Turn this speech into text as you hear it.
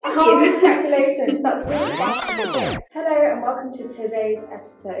Oh, congratulations, that's really exciting. Hello and welcome to today's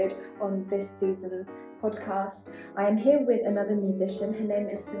episode on this season's podcast. I am here with another musician. Her name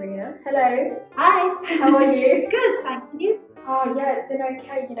is Serena. Hello. Hi. How are you? Good, thanks. And you? Oh yeah, it's been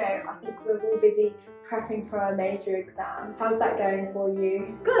okay. I think we're all busy prepping for our major exams. How's that going for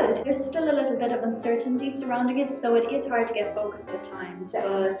you? Good. There's still a little bit of uncertainty surrounding it, so it is hard to get focused at times.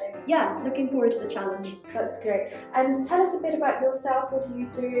 Definitely. But yeah, looking forward to the challenge. That's great. And tell us a bit about yourself. What do you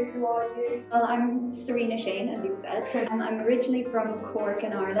do? Who are you? Well, I'm Serena Sheane, as you said. I'm originally from Cork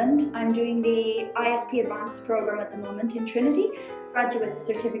in Ireland. I'm doing the ISP Advanced program at the moment in Trinity, graduate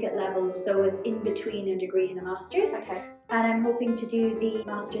certificate levels, so it's in between a degree and a master's. Okay. And I'm hoping to do the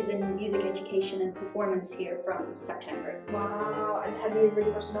Masters in Music Education and Performance here from September. Wow, and have you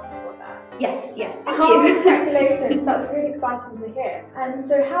really got an offer for that? Yes, thank Oh, you. Congratulations, that's really exciting to hear. And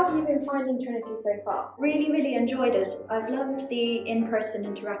so how have you been finding Trinity so far? Really enjoyed it. I've loved the in-person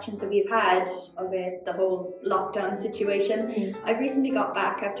interactions that we've had with the whole lockdown situation. I've recently got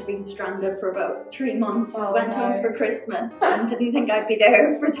back after being stranded for about 3 months, went home for Christmas and didn't think I'd be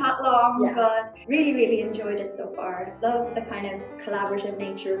there for that long, but really enjoyed it so far. Love the kind of collaborative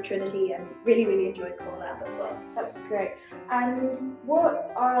nature of Trinity and really enjoyed collab as well. That's great. And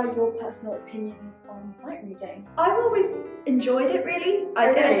what are your personal opinions on sight reading? I've always enjoyed it really.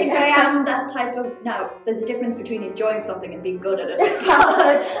 I think I am that type of, now there's a difference between enjoying something and being good at it.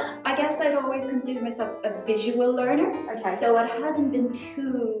 But I guess I'd always consider myself a visual learner. Okay. So it hasn't been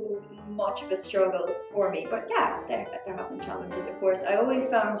too much of a struggle for me, but yeah, there have been challenges, of course. I always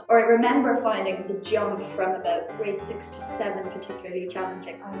found, or I remember finding the jump from about grade 6 to 7 particularly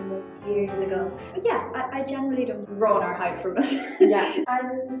challenging almost years ago. But yeah, I generally don't run or hide from it. Yeah.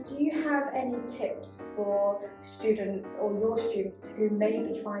 And do you have any tips for students or your students who may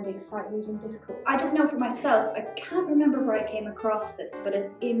be finding sight reading difficult? I just know for myself, I can't remember where I came across this, but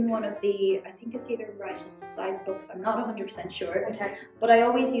it's in one of the, I think it's either Write and Sight books, I'm not 100% sure. Okay. But I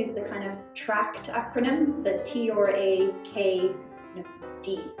always use the kind of TRACT acronym, the TRAKD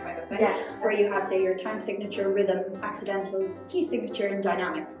kind of thing, where you have, say, your time signature, rhythm, accidentals, key signature, and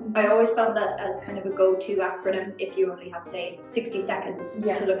dynamics. I always found that as kind of a go-to acronym if you only have, say, 60 seconds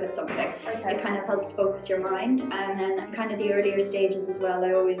to look at something. Okay. It kind of helps focus your mind. And then kind of the earlier stages as well,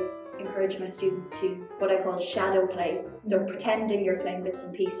 I always encourage my students to what I call shadow play. So pretending you're playing bits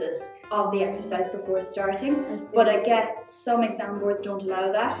and pieces of the exercise before starting. But I get some exam boards don't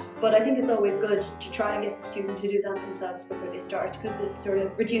allow that. But I think it's always good to try and get the student to do that themselves before they start, because it sort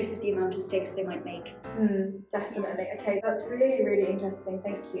of reduces the amount of mistakes they might make. Definitely. Okay, that's really interesting.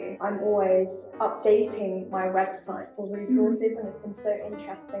 Thank you. I'm always updating my website for resources, and it's been so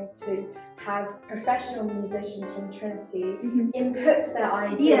interesting to have professional musicians from Trinity input their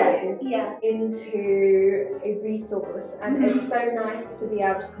ideas into a resource, and it's so nice to be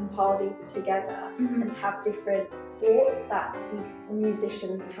able to compile these together and to have different thoughts that these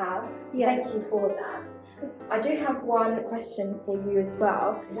musicians have. So thank you for that. I do have one question for you as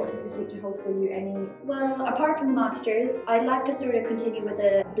well. What does the future hold for you? Well, apart from masters, I'd like to sort of continue with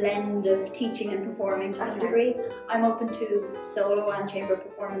a blend of teaching and performing to some degree. I'm open to solo and chamber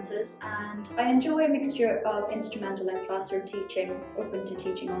performances, and I enjoy a mixture of instrumental and classroom teaching, open to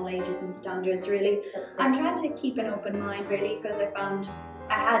teaching all ages and standards really. I'm trying to keep an open mind really, because I found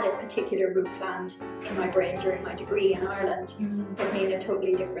I had a particular route planned in my brain during my degree in Ireland, put me in a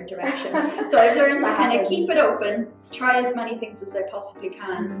totally different direction. So I've learned to kind of keep it open, try as many things as I possibly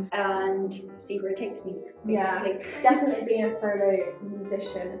can, and see where it takes me, basically. Yeah, definitely being a solo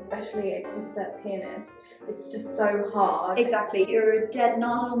musician, especially a concert pianist, it's just so hard. Exactly. You're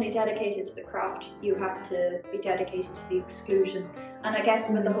not only dedicated to the craft, you have to be dedicated to the exclusion. And I guess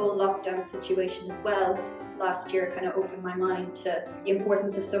with the whole lockdown situation as well, last year kind of opened my mind to the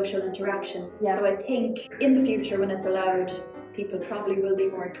importance of social interaction. So I think in the future, when it's allowed, people probably will be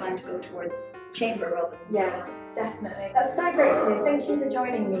more inclined to go towards chamber rather than solo. Definitely. That's so great to hear. Thank you for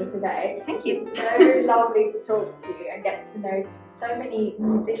joining me today. Thank you. It's so lovely to talk to you and get to know so many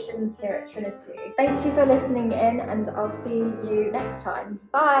musicians here at Trinity. Thank you for listening in, and I'll see you next time.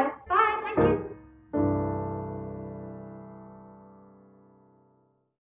 Bye. Bye. Thank you.